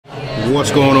What's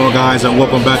going on, guys, and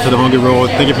welcome back to the Hungry Road.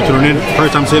 Thank you for tuning in.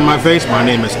 First time seeing my face, my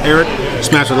name is Eric.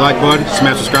 Smash the like button,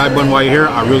 smash the subscribe button while you're here.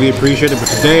 I really appreciate it. But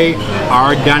today,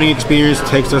 our dining experience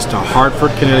takes us to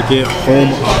Hartford, Connecticut, home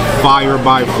of Fire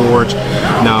by Forge.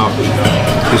 Now,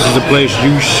 this is a place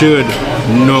you should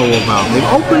know about. They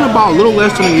opened about a little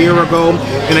less than a year ago,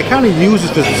 and they kind of use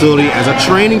this facility as a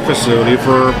training facility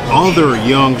for other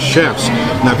young chefs.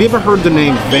 Now, have you ever heard the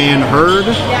name Van Hurd?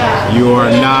 You are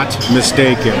not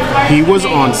mistaken. He was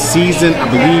on season, I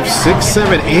believe, 6,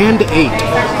 7, and 8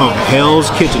 of Hell's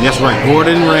Kitchen. That's right,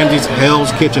 Gordon Ramsay's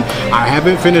Hell's Kitchen. I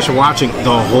haven't finished watching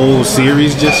the whole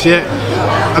series just yet.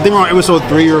 I think we're on episode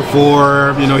 3 or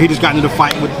 4. You know, he just got into the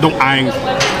fight with, I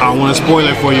don't want to spoil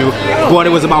it for you, but it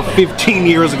was about 15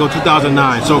 years ago,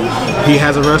 2009. So he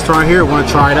has a restaurant here. Want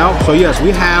to try it out? So yes,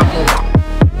 we have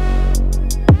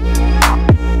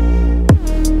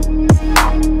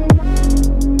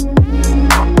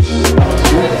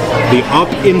the Up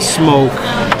in Smoke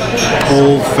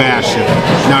Old Fashioned.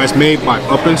 Now it's made by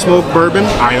Up in Smoke Bourbon.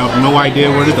 I have no idea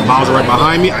what it is. The bottles are right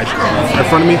behind me, in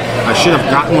front of me. I should have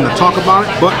gotten one to talk about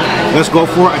it, but let's go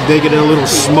for it. I dig it a little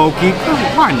smoky.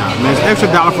 Why not, man? It's extra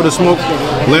 $1 for the smoke.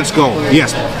 Let's go.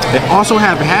 Yes, they also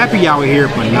have happy hour here,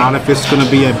 but not if it's going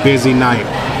to be a busy night.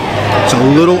 It's a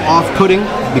little off-putting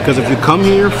because if you come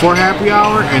here for happy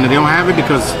hour and they don't have it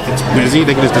because it's busy,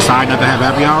 they can just decide not to have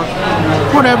happy hour.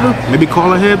 Whatever. Maybe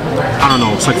call ahead. I don't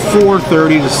know. It's like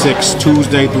 4:30 to 6,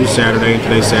 Tuesday through Saturday.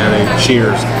 Today's Saturday.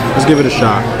 Cheers. Let's give it a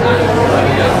shot.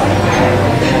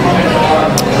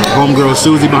 Homegirl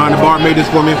Susie behind the bar made this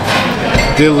for me.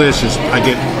 Delicious. I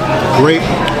get great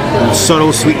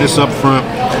subtle sweetness up front.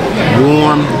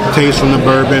 Warm taste from the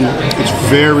bourbon. It's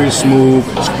very smooth.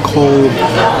 It's cold.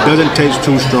 Doesn't taste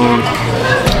too strong,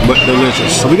 but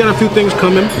delicious. So we got a few things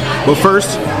coming, but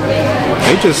first,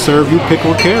 they just serve you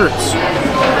pickled carrots.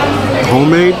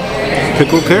 Homemade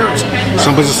pickled carrots.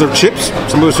 Some places serve chips.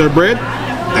 Some places serve bread.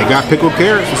 They got pickled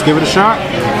carrots. Let's give it a shot.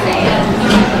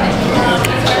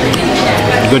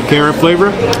 Good carrot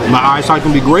flavor. My eyesight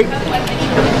can be great.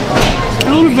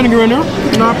 A little vinegar in there.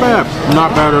 Not bad.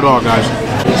 Not bad at all, guys.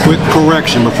 Quick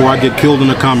correction before I get killed in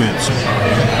the comments.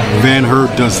 Van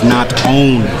Hurd does not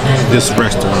own this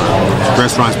restaurant. This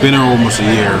restaurant's been here almost a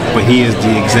year, but he is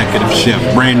the executive chef,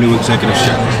 brand new executive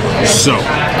chef. So,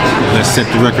 let's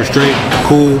set the record straight.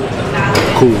 Cool,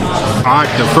 cool. All right,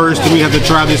 the first thing we have to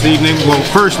try this evening, well,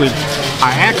 firstly,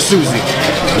 I asked Susie,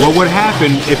 what would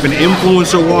happen if an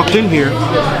influencer walked in here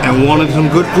and wanted some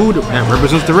good food that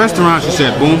represents the restaurant? She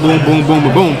said, boom, boom, boom, boom,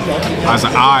 boom, boom. I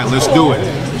said, all right, let's do it.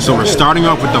 So we're starting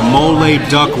off with the mole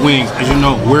duck wings. As you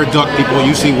know, we're duck people.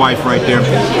 You see wife right there.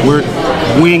 We're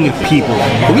wing people.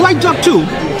 But we like duck too.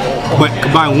 But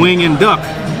combine wing and duck,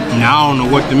 now I don't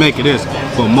know what to make it is.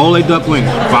 But mole duck wings,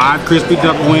 5 crispy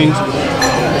duck wings,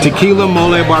 tequila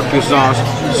mole barbecue sauce,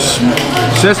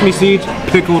 sesame seeds,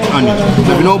 pickled onions.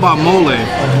 So if you know about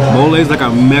mole is like a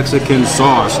Mexican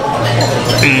sauce.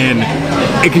 And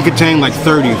it can contain like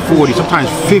 30, 40, sometimes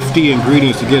 50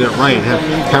 ingredients to get it right.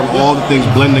 Have all the things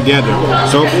blend together.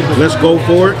 So let's go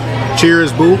for it.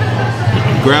 Cheers, boo.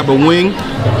 Grab a wing.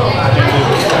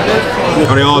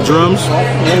 Are they all drums?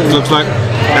 Looks like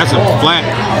that's a flat.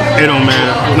 It don't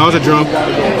matter. No, it's a drum.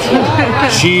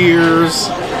 Cheers.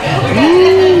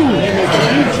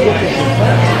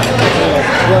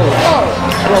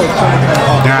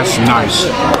 That's nice.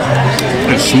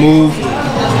 It's smooth.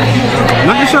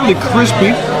 Not necessarily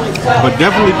crispy, but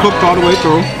definitely cooked all the way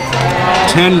through.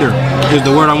 Tender is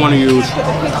the word I want to use.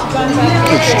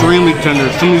 Extremely tender,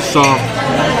 extremely soft.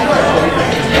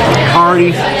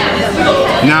 Hearty.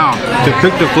 Now, to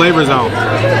pick the flavors out,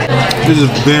 this is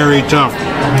very tough.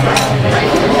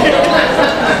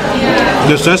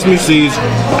 The sesame seeds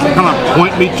kind of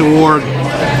point me toward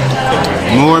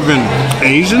more of an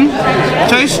Asian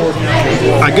taste.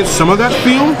 I get some of that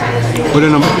feel, but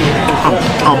in a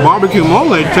barbecue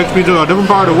mole takes me to a different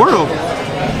part of the world.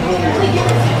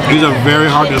 These are very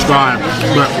hard to describe,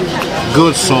 but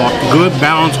good salt, good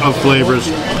balance of flavors.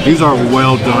 These are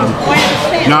well done.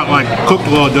 Not like cooked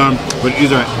well done, but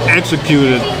these are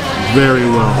executed very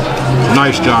well.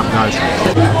 Nice job, guys.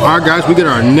 All right, guys, we get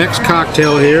our next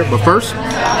cocktail here, but first,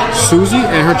 Susie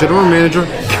and her general manager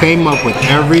came up with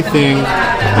everything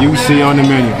you see on the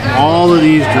menu. All of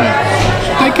these drinks.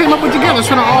 They came up with together. It's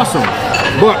kind of awesome.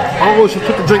 But, oh, she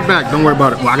took the drink back. Don't worry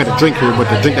about it. Well, I got the drink here, but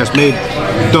the drink that's made,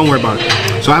 don't worry about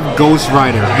it. So I have Ghost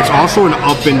Rider. It's also an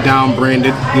Up and Down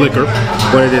branded liquor,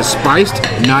 but it is spiced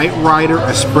Night Rider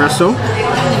Espresso,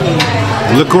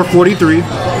 Liquor 43,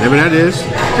 whatever that is,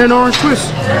 and orange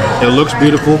twist. It looks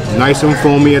beautiful, nice and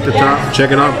foamy at the top.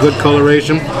 Check it out, good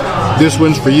coloration. This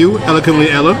one's for you, Eloquently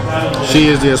Ella. She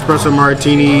is the espresso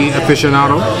martini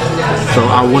aficionado. So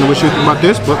I wonder what she thinks about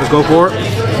this, but let's go for it.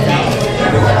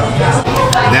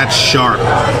 That's sharp.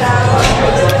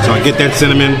 So I get that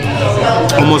cinnamon,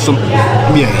 almost some,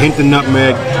 maybe a hint of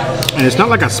nutmeg. And it's not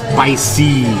like a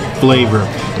spicy flavor.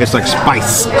 It's like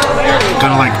spice,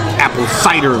 kind of like apple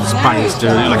cider spice.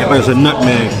 Like there's a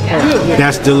nutmeg.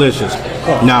 That's delicious.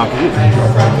 Now,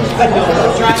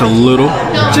 it's a little,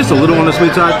 just a little on the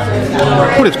sweet side,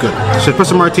 but it's good. So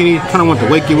espresso martini, kind of want to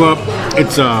wake you up.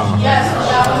 It's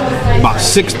about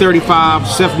 6:35.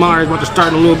 Seth Meyers about to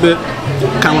start in a little bit.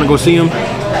 Kind of want to go see him.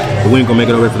 But we ain't gonna make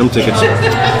it over for them tickets.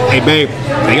 Hey babe,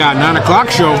 they got a 9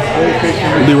 o'clock show.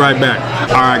 We'll be right back.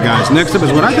 Alright guys, next up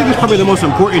is what I think is probably the most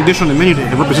important dish on the menu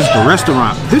that represents the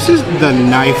restaurant. This is the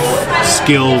knife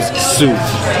skills soup.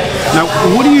 Now,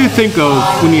 what do you think of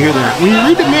when you hear that? When you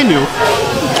read the menu,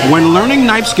 when learning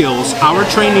knife skills, our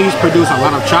trainees produce a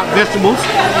lot of chopped vegetables,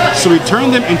 so we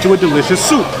turn them into a delicious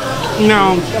soup.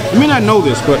 Now, you may not know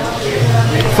this, but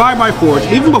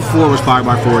 5x4, even before it was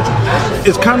 5x4,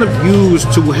 it's kind of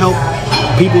used to help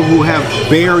people who have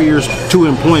barriers to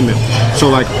employment. So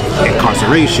like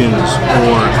incarcerations,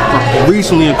 or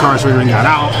recently incarcerated and got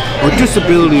out, or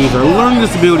disabilities, or learning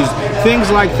disabilities, things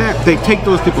like that. They take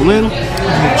those people in, and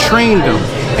they train them,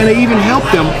 and they even help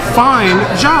them find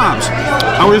jobs.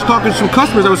 I was just talking to some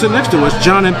customers that were sitting next to us,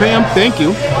 John and Pam, thank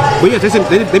you. But yes, they said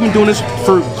they've been doing this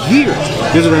for years.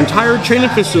 There's an entire training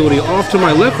facility off to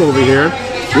my left over here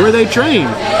where they train.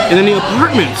 And in the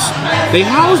apartments, they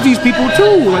house these people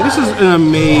too. Like, this is an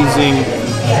amazing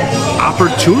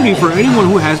opportunity for anyone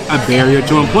who has a barrier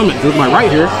to employment. To my right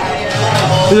here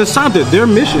is a sign that their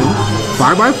mission,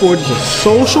 5x4, is a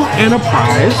social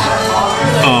enterprise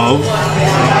of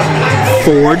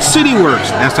Ford City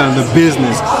Works. That's out of the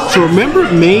business. So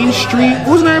remember Main Street?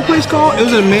 What was that place called? It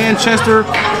was in Manchester.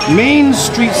 Main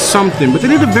Street something. But they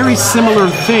did a very similar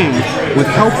thing with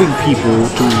helping people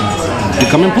to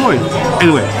become employed.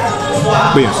 Anyway,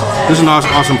 but yes, this is an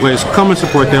awesome place. Come and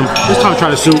support them. This time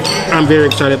try the soup. I'm very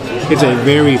excited. It's a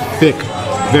very thick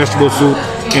vegetable soup,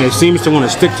 and it seems to want to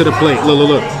stick to the plate. Look,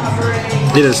 look, look.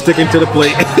 It is sticking to the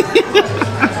plate.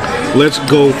 Let's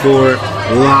go for it.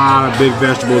 A lot of big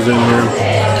vegetables in here.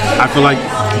 I feel like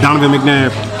Donovan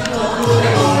McNabb.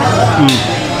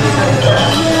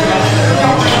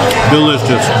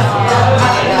 Delicious.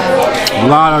 A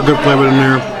lot of good flavor in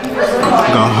there.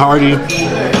 Like a hearty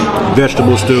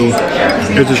vegetable stew.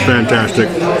 It's just fantastic.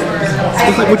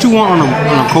 It's like what you want on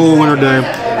a cold winter day.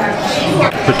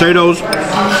 Potatoes,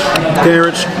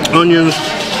 carrots, onions,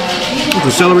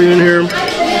 some celery in here,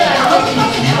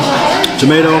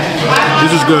 tomato.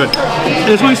 This is good.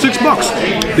 And it's only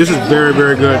 $6. This is very,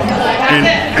 very good. And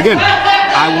again,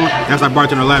 that's our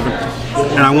bartender laughing,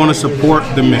 and I want to support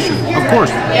the mission. Of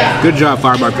course. Good job,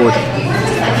 Fire by Fortune.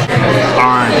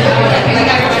 Alright.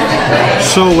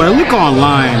 So when I look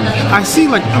online, I see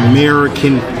like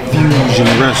American fusion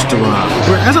restaurant.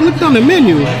 But as I look down the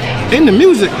menu, in the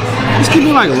music, it's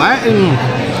people like Latin,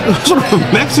 sort of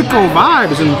Mexico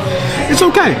vibes, and it's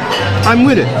okay. I'm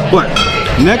with it. But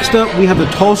next up, we have the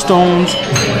Tostones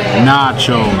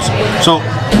Nachos. So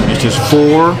it's just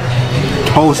 4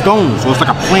 Tostones. So it's like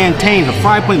a plantain, a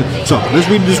fried plantain. So let's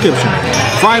read the description.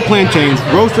 Fried plantains,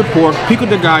 roasted pork, pico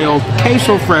de gallo,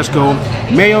 queso fresco,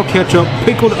 mayo ketchup,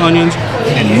 pickled onions,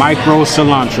 and micro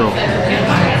cilantro.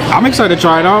 I'm excited to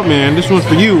try it out, man. This one's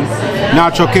for you,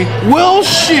 Nacho King. Well,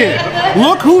 shit.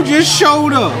 Look who just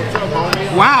showed up.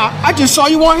 Wow, I just saw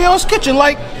you on Hell's Kitchen.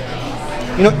 Like,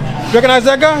 you recognize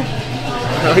that guy?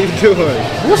 How you doing?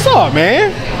 What's up,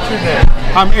 man?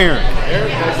 I'm Aaron.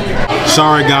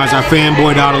 Sorry, guys, I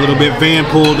fanboyed out a little bit. Van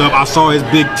pulled up. I saw his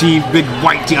big teeth, big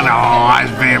white teeth. I was like, oh,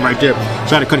 that's Van right there.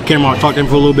 So I had to cut the camera off, talk to him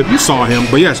for a little bit. You saw him,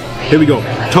 but yes, here we go.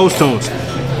 Tostones.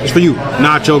 It's for you,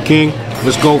 Nacho King.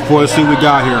 Let's go for it. Let's see what we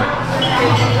got here.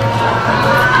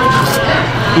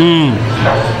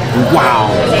 Wow.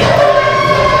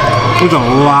 There's a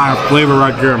lot of flavor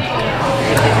right there.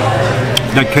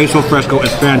 That queso fresco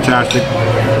is fantastic.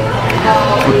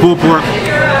 The pulled pork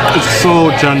is so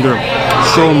tender,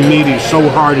 so meaty, so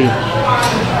hearty.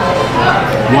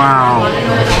 Wow.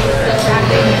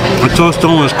 The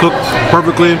tostone is cooked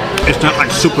perfectly. It's not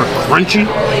like super crunchy,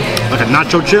 like a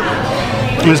nacho chip.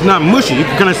 And it's not mushy. You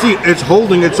can kind of see it's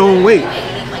holding its own weight.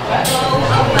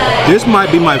 This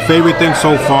might be my favorite thing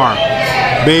so far.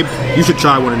 Babe, you should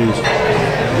try one of these.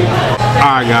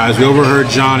 Alright guys, we overheard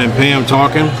John and Pam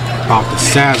talking about the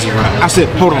Sazerac. I said,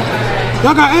 hold on,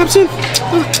 y'all got absinthe?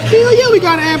 Hell yeah, we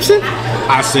got absinthe.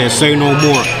 I said, say no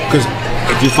more, because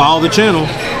if you follow the channel,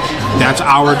 that's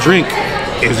our drink.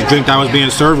 It's a drink that was being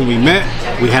served when we met.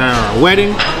 We had it at our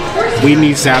wedding. We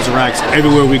need Sazeracs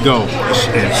everywhere we go.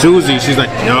 And Susie, she's like,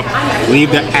 nope,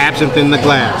 leave the absinthe in the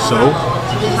glass. So,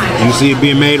 you see it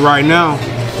being made right now.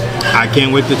 I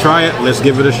can't wait to try it. Let's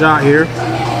give it a shot here.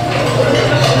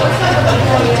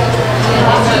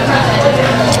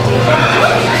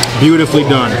 Beautifully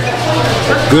done.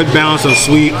 Good balance of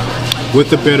sweet with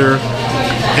the bitter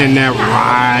and that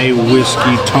rye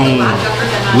whiskey tone.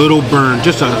 Little burn,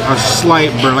 just a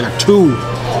slight burn, like a 2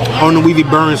 on the Weavy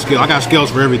burn scale. I got scales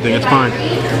for everything, it's fine.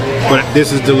 But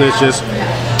this is delicious.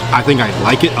 I think I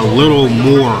like it a little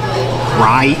more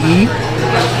rye-y,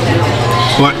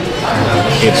 but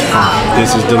it's fine.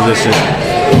 This is delicious.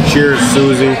 Cheers,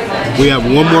 Susie. We have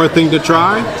one more thing to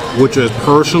try, which was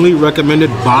personally recommended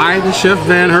by the Chef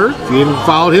Van Hurd. If you haven't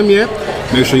followed him yet,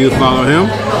 make sure you follow him.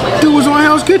 Dude was on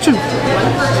Hell's Kitchen.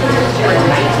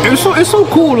 It's so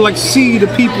cool to like see the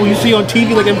people you see on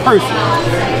TV like in person.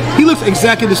 He looks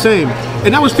exactly the same,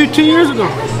 and that was 15 years ago.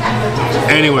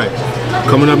 Anyway,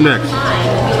 coming up next.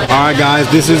 Alright guys,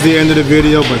 this is the end of the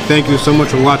video, but thank you so much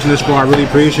for watching this far. I really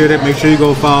appreciate it. Make sure you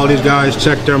go follow these guys,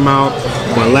 check them out.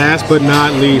 But last but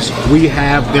not least, we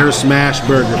have their smash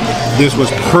burger. This was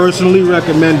personally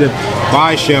recommended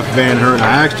by Chef Van Hurd.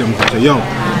 I asked him, I said, yo,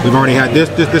 we've already had this,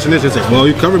 and this. He said, well,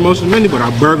 you covered most of the menu, but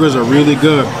our burgers are really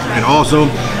good. And also,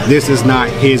 this is not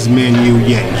his menu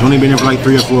yet. He's only been here for like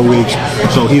 3 or 4 weeks,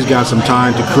 so he's got some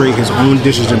time to create his own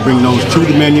dishes and bring those to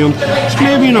the menu. So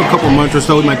maybe in a couple months or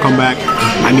so, he might come back.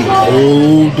 I need a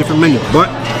whole different menu. But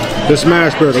the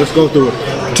smash burger, let's go through it.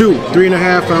 2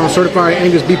 3.5-ounce certified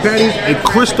Angus beef patties, a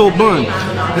crystal bun.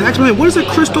 And actually, what is a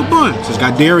crystal bun? So it's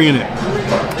got dairy in it.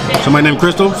 Somebody named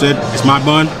Crystal said, it's my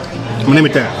bun, I'm gonna name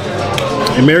it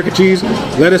that. American cheese,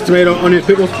 lettuce, tomato, onions,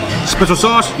 pickles, special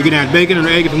sauce. You can add bacon or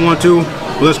egg if you want to.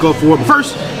 But let's go for it. But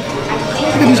first,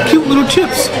 look at these cute little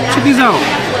chips. Check these out.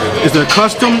 It's a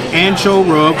custom ancho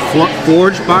rub,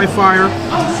 forged by fire.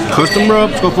 Custom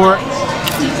rub. Let's go for it.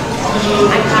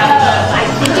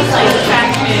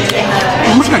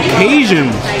 Almost like Cajun.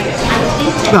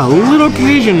 Got a little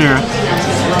Cajun there.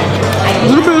 A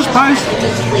little bit of spice.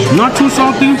 Not too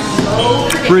salty.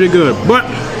 Pretty good. But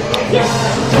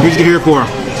what you here for?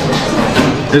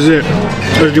 This is it.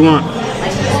 What did you want?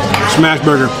 Smash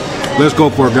burger. Let's go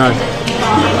for it, guys.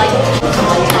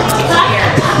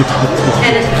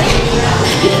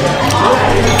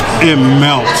 It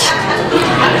melts.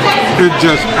 It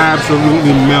just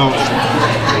absolutely melts.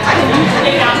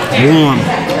 Warm,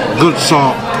 good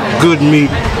salt, good meat.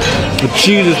 The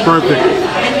cheese is perfect.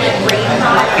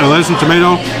 The lettuce and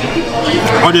tomato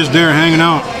are just there hanging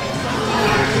out.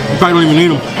 You probably don't even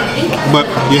need them, but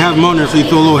you have them on there so you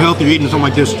feel a little healthier eating something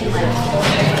like this.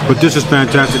 But this is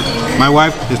fantastic. My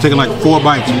wife is taking like 4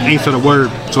 bites and ain't said a word,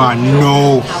 so I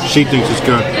know she thinks it's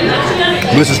good.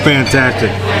 This is fantastic.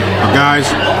 But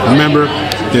guys, remember,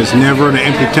 there's never an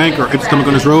empty tank or empty stomach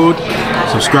on this road.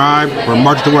 Subscribe. We're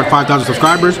marching toward 5,000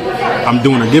 subscribers. I'm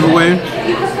doing a giveaway.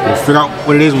 We'll figure out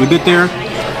what it is when we get there.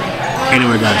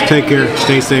 Anyway, guys, take care.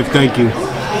 Stay safe. Thank you.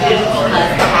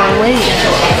 Wait.